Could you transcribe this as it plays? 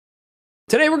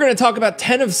Today we're going to talk about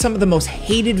 10 of some of the most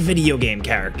hated video game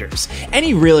characters.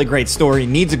 Any really great story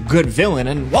needs a good villain,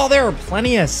 and while there are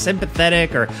plenty of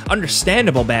sympathetic or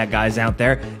understandable bad guys out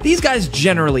there, these guys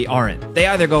generally aren't. They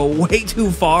either go way too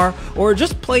far or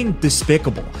just plain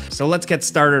despicable. So let's get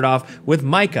started off with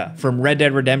Micah from Red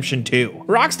Dead Redemption 2.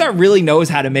 Rockstar really knows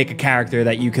how to make a character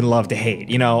that you can love to hate.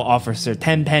 You know, Officer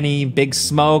Tenpenny, Big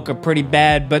Smoke are pretty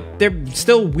bad, but they're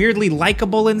still weirdly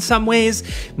likable in some ways.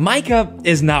 Micah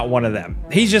is not one of them.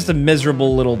 He's just a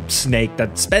miserable little snake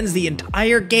that spends the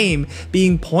entire game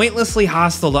being pointlessly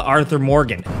hostile to Arthur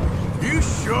Morgan. You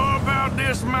sure about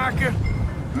this, Micah?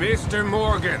 Mr.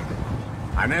 Morgan,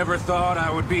 I never thought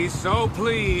I would be so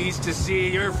pleased to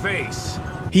see your face.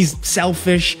 He's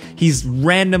selfish, he's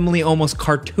randomly, almost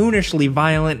cartoonishly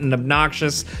violent and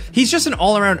obnoxious. He's just an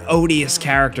all-around odious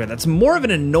character that's more of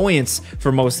an annoyance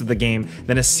for most of the game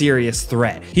than a serious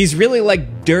threat. He's really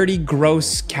like dirty,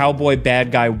 gross cowboy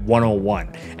bad guy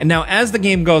 101. And now as the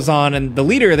game goes on and the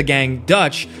leader of the gang,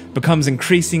 Dutch, becomes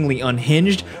increasingly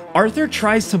unhinged, Arthur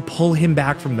tries to pull him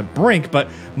back from the brink, but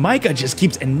Micah just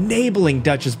keeps enabling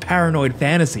Dutch's paranoid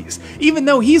fantasies, even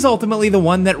though he's ultimately the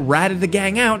one that ratted the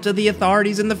gang out to the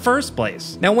authorities in the first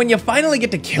place. Now, when you finally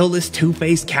get to kill this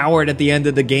two-faced coward at the end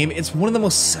of the game, it's one of the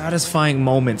most satisfying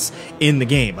moments in the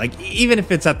game. Like, even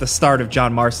if it's at the start of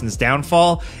John Marston's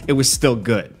downfall, it was still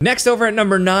good. Next, over at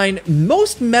number 9,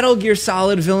 most Metal Gear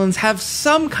Solid villains have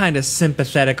some kind of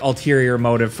sympathetic ulterior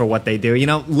motive for what they do. You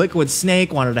know, Liquid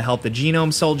Snake wanted to help the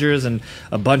Genome Soldiers and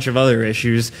a bunch of other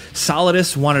issues.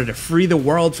 Solidus wanted to free the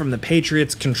world from the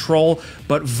Patriots' control,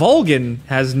 but Volgin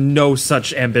has no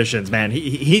such ambitions, man.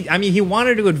 I mean, he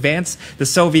wanted to advance the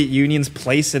Soviet Union's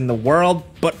place in the world,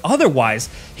 but otherwise,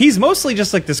 he's mostly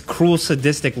just like this cruel,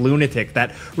 sadistic lunatic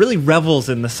that really revels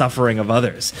in the suffering of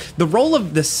others. The role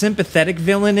of the sympathetic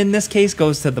villain in this case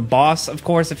goes to the boss, of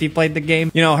course, if you played the game.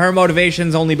 You know, her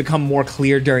motivations only become more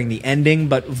clear during the ending,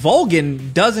 but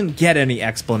Volgin doesn't get any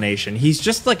explanation. He's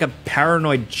just like a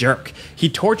paranoid jerk. He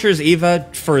tortures Eva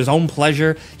for his own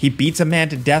pleasure. He beats a man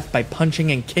to death by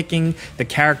punching and kicking the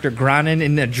character Granin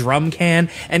in a drum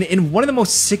can, and in one of the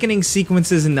most sickening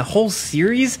sequences in the whole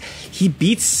series, he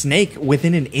beats Snake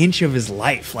within an inch of his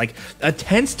life. Like, a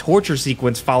tense torture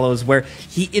sequence follows where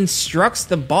he instructs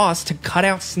the boss to cut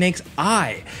out Snake's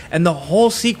eye, and the whole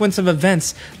sequence of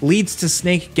events leads to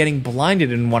Snake getting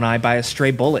blinded in one eye by a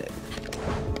stray bullet.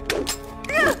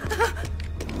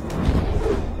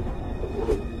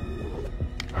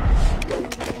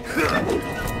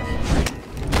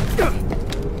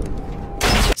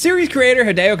 Series creator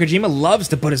Hideo Kojima loves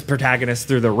to put his protagonists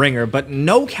through the ringer, but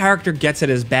no character gets it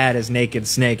as bad as Naked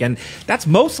Snake, and that's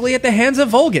mostly at the hands of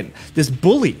Volgin, this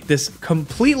bully, this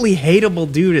completely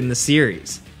hateable dude in the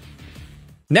series.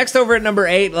 Next, over at number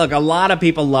 8, look, a lot of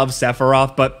people love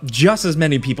Sephiroth, but just as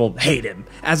many people hate him.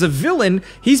 As a villain,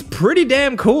 he's pretty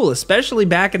damn cool, especially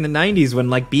back in the 90s when,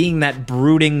 like, being that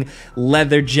brooding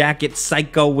leather jacket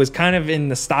psycho was kind of in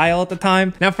the style at the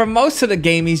time. Now, for most of the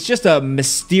game, he's just a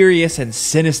mysterious and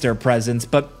sinister presence,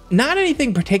 but not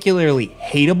anything particularly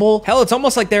hateable. Hell, it's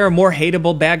almost like there are more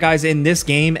hateable bad guys in this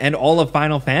game and all of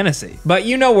Final Fantasy. But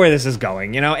you know where this is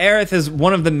going. You know, Aerith is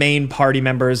one of the main party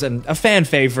members and a fan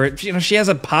favorite. You know, she has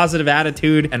a positive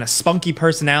attitude and a spunky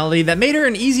personality that made her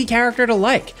an easy character to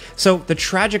like. So the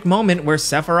tragic moment where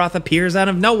Sephiroth appears out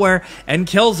of nowhere and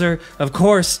kills her, of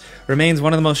course, remains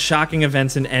one of the most shocking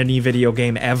events in any video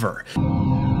game ever.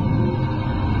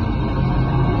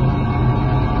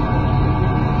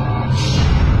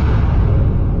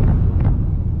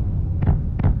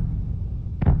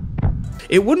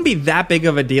 It wouldn't be that big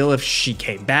of a deal if she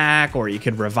came back or you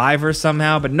could revive her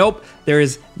somehow, but nope, there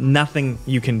is nothing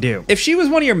you can do. If she was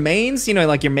one of your mains, you know,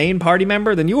 like your main party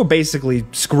member, then you were basically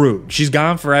screwed. She's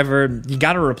gone forever, you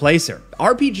gotta replace her.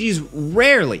 RPGs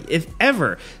rarely, if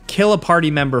ever, kill a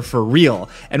party member for real,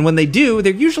 and when they do,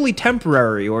 they're usually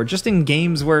temporary or just in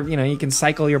games where, you know, you can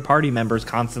cycle your party members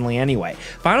constantly anyway.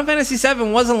 Final Fantasy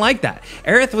VII wasn't like that.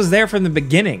 Aerith was there from the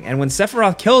beginning, and when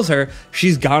Sephiroth kills her,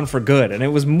 she's gone for good, and it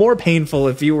was more painful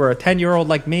if you were a 10-year-old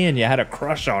like me and you had a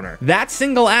crush on her. That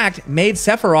single act made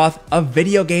Sephiroth a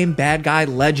video game bad guy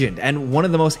legend and one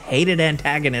of the most hated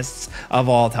antagonists of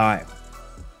all time.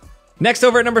 Next,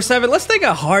 over at number 7, let's take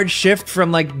a hard shift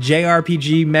from like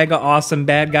JRPG mega awesome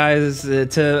bad guys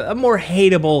to a more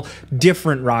hateable,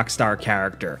 different Rockstar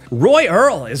character. Roy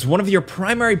Earl is one of your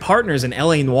primary partners in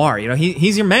LA Noire. You know,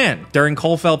 he's your man during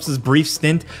Cole Phelps' brief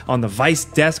stint on the Vice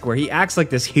desk where he acts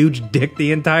like this huge dick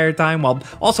the entire time while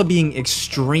also being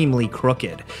extremely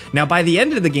crooked. Now, by the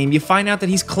end of the game, you find out that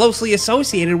he's closely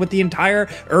associated with the entire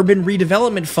Urban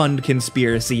Redevelopment Fund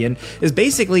conspiracy and is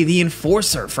basically the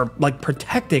enforcer for like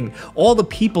protecting all the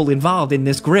people involved in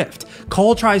this grift.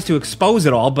 Cole tries to expose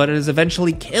it all, but is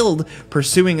eventually killed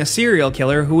pursuing a serial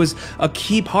killer who is a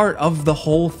key part of the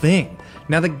whole thing.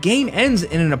 Now, the game ends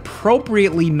in an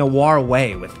appropriately noir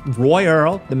way, with Roy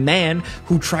Earl, the man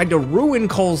who tried to ruin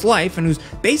Cole's life and who's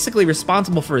basically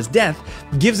responsible for his death,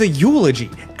 gives a eulogy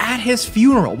at his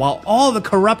funeral, while all the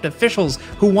corrupt officials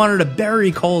who wanted to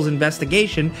bury Cole's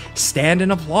investigation stand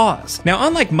in applause. Now,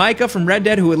 unlike Micah from Red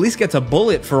Dead, who at least gets a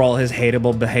bullet for all his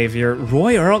hateable behavior,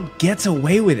 Roy Earl gets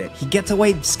away with it. He gets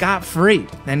away scot-free,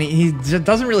 and he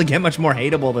doesn't really get much more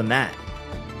hateable than that.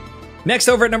 Next,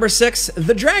 over at number 6,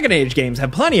 the Dragon Age games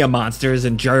have plenty of monsters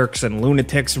and jerks and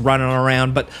lunatics running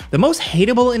around, but the most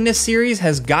hateable in this series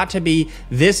has got to be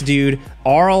this dude,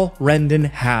 Arl Rendon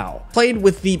Howe. Played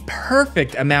with the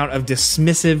perfect amount of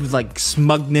dismissive,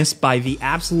 smugness by the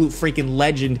absolute freaking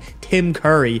legend, Tim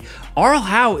Curry. Arl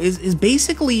Howe is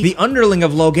basically the underling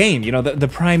of Loghain, you know, the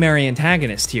primary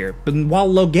antagonist here. But while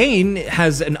Loghain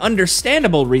has an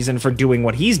understandable reason for doing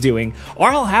what he's doing,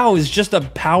 Arl Howe is just a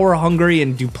power-hungry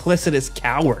and duplicitous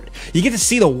coward. You get to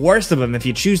see the worst of him if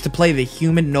you choose to play the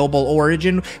human noble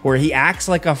origin, where he acts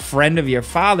like a friend of your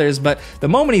father's, but the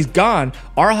moment he's gone,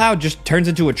 Arl Howe just turns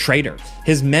into a traitor.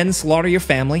 His men slaughter your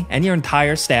family and your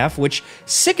entire staff, which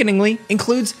sickeningly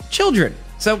includes children.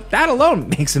 So that alone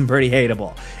makes him pretty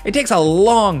hateable. It takes a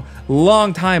long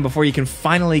time before you can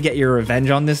finally get your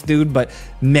revenge on this dude, but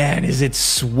man, is it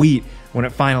sweet when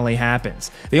it finally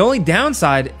happens. The only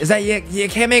downside is that you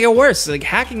can't make it worse. Like,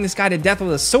 hacking this guy to death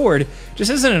with a sword just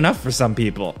isn't enough for some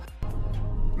people.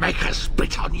 Make us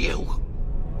spit on you.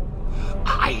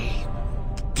 I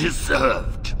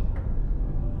deserved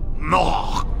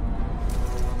more.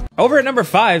 Over at number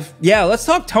 5, yeah, let's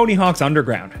talk Tony Hawk's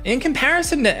Underground. In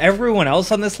comparison to everyone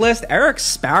else on this list, Eric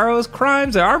Sparrow's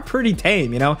crimes are pretty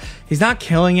tame, you know? He's not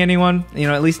killing anyone, you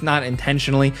know, at least not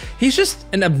intentionally. He's just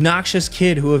an obnoxious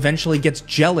kid who eventually gets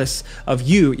jealous of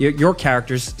your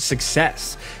character's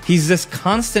success. He's this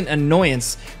constant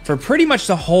annoyance for pretty much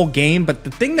the whole game, but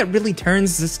the thing that really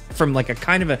turns this from like a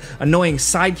kind of an annoying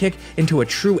sidekick into a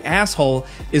true asshole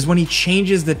is when he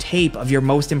changes the tape of your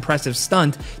most impressive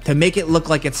stunt to make it look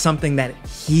like it's something that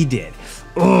he did.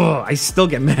 Ugh, I still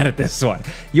get mad at this one.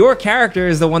 Your character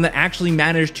is the one that actually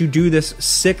managed to do this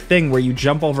sick thing where you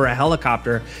jump over a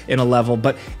helicopter in a level,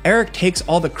 but Eric takes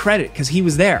all the credit because he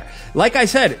was there. Like I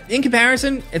said, in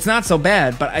comparison, it's not so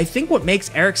bad, but I think what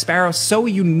makes Eric Sparrow so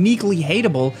uniquely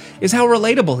hateable is how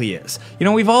relatable he is. You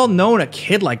know, we've all known a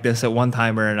kid like this at one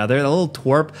time or another, the little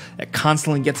twerp that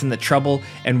constantly gets into trouble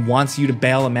and wants you to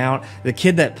bail him out, the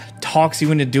kid that talks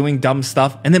you into doing dumb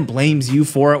stuff and then blames you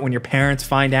for it when your parents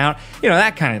find out, you know,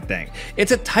 that kind of thing.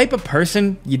 It's a type of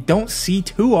person you don't see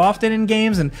too often in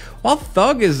games, and while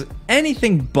Thug is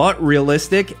anything but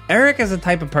realistic, Eric is a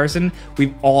type of person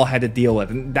we've all had to deal with,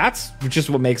 and that's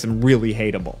just what makes him really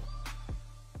hateable.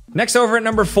 Next, over at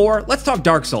number 4, let's talk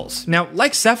Dark Souls. Now,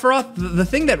 like Sephiroth, the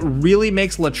thing that really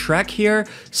makes Lautrec here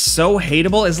so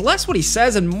hateable is less what he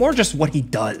says and more just what he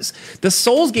does. The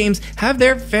Souls games have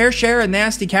their fair share of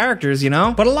nasty characters, you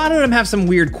know, but a lot of them have some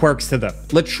weird quirks to them.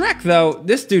 Lautrec, though,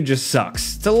 this dude just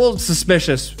sucks. It's a little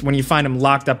suspicious when you find him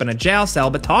locked up in a jail cell,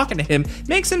 but talking to him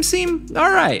makes him seem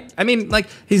alright. I mean, like,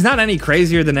 he's not any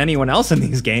crazier than anyone else in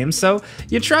these games, so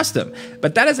you trust him.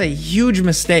 But that is a huge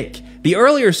mistake. The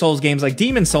earlier Souls games like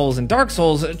Demon Souls and Dark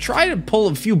Souls try to pull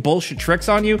a few bullshit tricks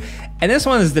on you, and this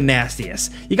one is the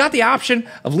nastiest. You got the option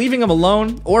of leaving him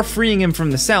alone or freeing him from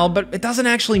the cell, but it doesn't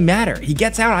actually matter. He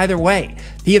gets out either way.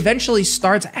 He eventually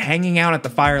starts hanging out at the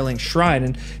Firelink Shrine,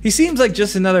 and he seems like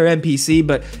just another NPC,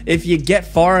 but if you get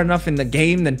far enough in the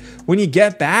game, then when you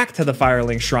get back to the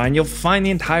Firelink Shrine, you'll find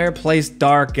the entire place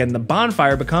dark and the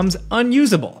bonfire becomes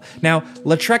unusable. Now,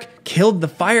 Lautrec killed the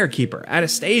Firekeeper,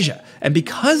 Anastasia, and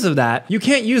because of that, you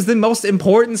can't use the most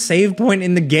important save point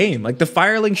in the game. Like, the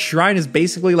Firelink Shrine is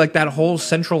basically like that whole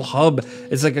central hub.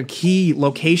 It's like a key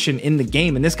location in the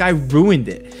game, and this guy ruined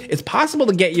it. It's possible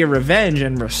to get your revenge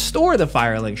and restore the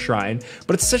Firelink Shrine,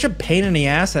 but it's such a pain in the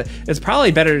ass that it's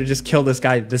probably better to just kill this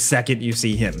guy the second you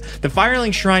see him. The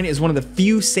Firelink Shrine is one of the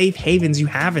few safe havens you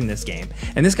have in this game,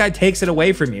 and this guy takes it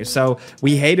away from you, so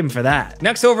we hate him for that.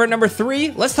 Next, over at number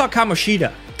 3, let's talk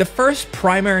Kamoshida. The first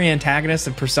primary antagonist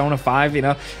of Persona 5, you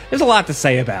know, there's a lot to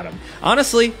say about him.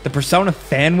 Honestly, the Persona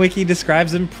fan wiki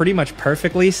describes him pretty much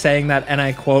perfectly, saying that, and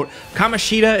I quote,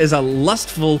 Kamoshida is a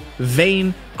lustful,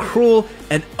 vain, cruel,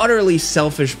 and utterly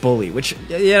selfish bully, which,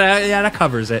 yeah, that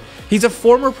covers it. He's a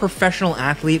former professional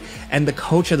athlete and the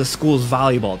coach of the school's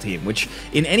volleyball team, which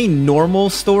in any normal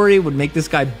story would make this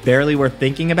guy barely worth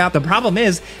thinking about. The problem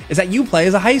is that you play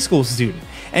as a high school student.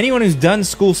 Anyone who's done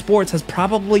school sports has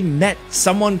probably met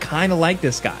someone kind of like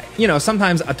this guy. You know,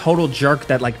 sometimes a total jerk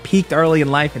that like peaked early in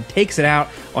life and takes it out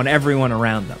on everyone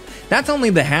around them. That's only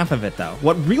the half of it though.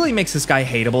 What really makes this guy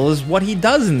hateable is what he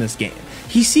does in this game.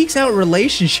 He seeks out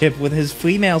relationship with his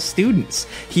female students.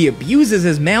 He abuses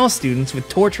his male students with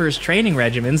torturous training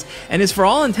regimens and is for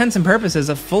all intents and purposes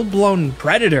a full-blown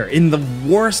predator in the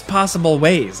worst possible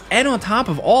ways. And on top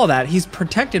of all that, he's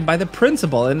protected by the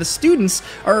principal and the students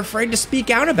are afraid to speak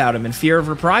out about him in fear of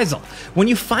reprisal. When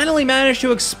you finally manage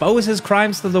to expose his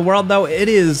crimes to the world though, it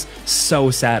is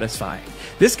so satisfying.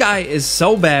 This guy is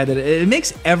so bad that it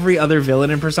makes every other villain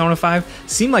in Persona 5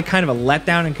 seem like kind of a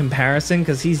letdown in comparison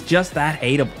because he's just that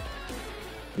hateable.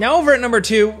 Now over at number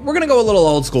 2, we're gonna go a little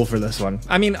old school for this one.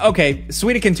 I mean, okay,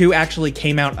 Suikoden 2 actually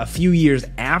came out a few years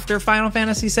after Final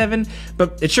Fantasy VII,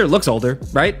 but it sure looks older,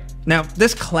 right? Now,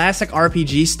 this classic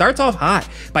RPG starts off hot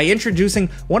by introducing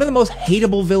one of the most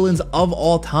hateable villains of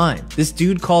all time, this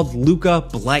dude called Luca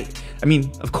Blight. I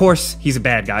mean, of course, he's a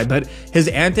bad guy, but his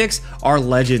antics are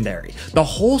legendary. The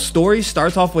whole story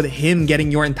starts off with him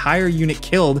getting your entire unit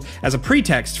killed as a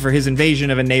pretext for his invasion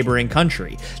of a neighboring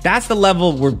country. That's the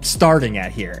level we're starting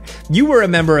at here. You were a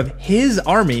member of his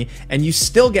army, and you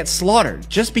still get slaughtered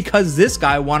just because this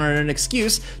guy wanted an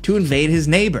excuse to invade his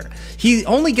neighbor. He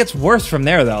only gets worse from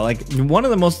there, though. Like, one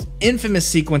of the most infamous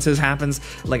sequences happens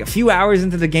like a few hours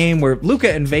into the game where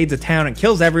Luca invades a town and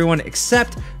kills everyone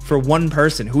except for one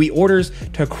person who he orders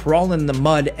to crawl in the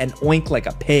mud and oink like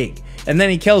a pig. And then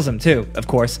he kills him too, of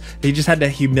course. He just had to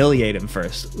humiliate him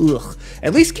first. Ugh.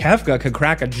 At least Kefka could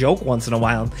crack a joke once in a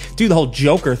while and do the whole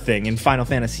Joker thing in Final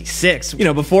Fantasy VI, you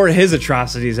know, before his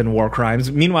atrocities and war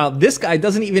crimes. Meanwhile, this guy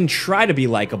doesn't even try to be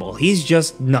likable. He's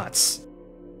just nuts.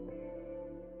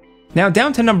 Now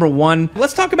down to number 1,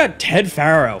 let's talk about Ted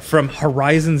Faro from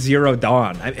Horizon Zero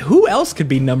Dawn. Who else could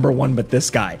be number 1 but this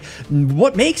guy?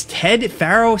 What makes Ted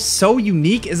Faro so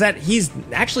unique is that he's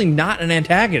actually not an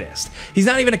antagonist. He's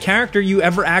not even a character you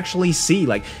ever actually see.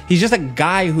 Like, he's just a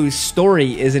guy whose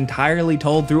story is entirely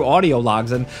told through audio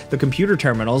logs and the computer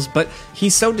terminals, but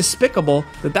he's so despicable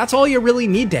that that's all you really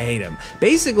need to hate him.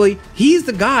 Basically, he's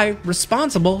the guy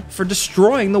responsible for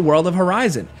destroying the world of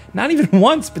Horizon. Not even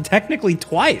once, but technically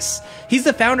twice. He's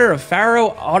the founder of Faro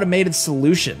Automated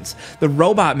Solutions, the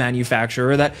robot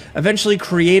manufacturer that eventually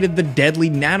created the deadly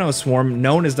nanoswarm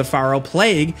known as the Faro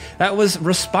Plague that was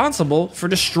responsible for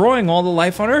destroying all the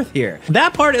life on Earth here.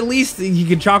 That part, at least, you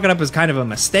can chalk it up as kind of a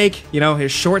mistake. You know,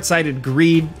 his short-sighted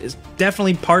greed is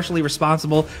definitely partially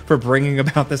responsible for bringing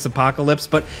about this apocalypse,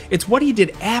 but it's what he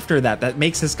did after that that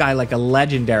makes this guy like a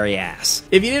legendary ass.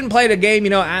 If you didn't play the game, you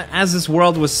know, as this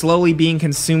world was slowly being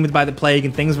consumed by the plague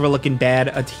and things were looking bad,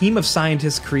 a team of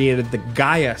scientists created the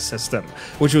Gaia system,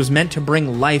 which was meant to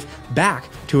bring life back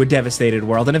to a devastated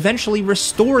world and eventually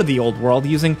restore the old world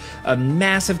using a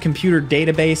massive computer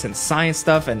database and science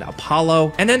stuff and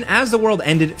Apollo. And then as the world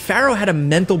ended, Faro had a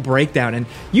mental breakdown, and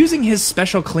using his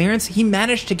special clearance, he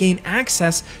managed to gain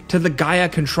access to the Gaia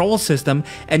control system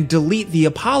and delete the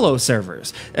Apollo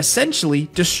servers, essentially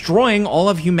destroying all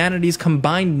of humanity's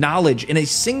combined knowledge in a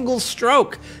single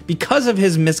stroke because of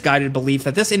his misguided belief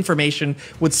that this information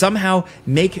would somehow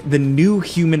make the new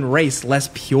human race less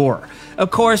pure. Of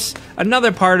course,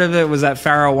 another part of it was that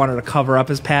Faro wanted to cover up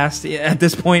his past. At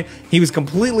this point, he was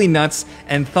completely nuts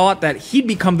and thought that he'd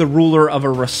become the ruler of a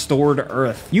restored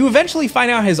Earth. You eventually find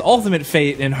out his ultimate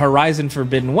fate in Horizon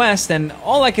Forbidden West, and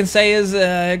all I can say is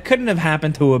it couldn't have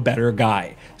happened to a better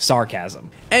guy.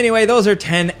 Sarcasm. Anyway, those are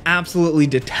 10 absolutely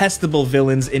detestable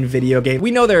villains in video games.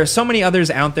 We know there are so many others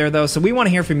out there though, so we want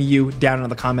to hear from you down in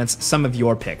the comments some of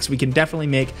your picks. We can definitely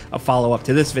make a follow-up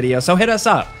to this video, so hit us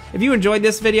up. If you enjoyed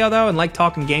this video though and like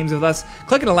talking games with us,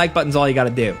 clicking the like button's all you gotta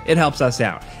do. It helps us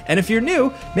out. And if you're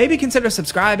new, maybe consider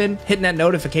subscribing, hitting that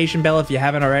notification bell if you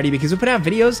haven't already, because we put out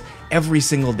videos every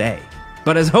single day.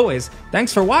 But as always,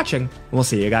 thanks for watching, and we'll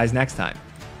see you guys next time.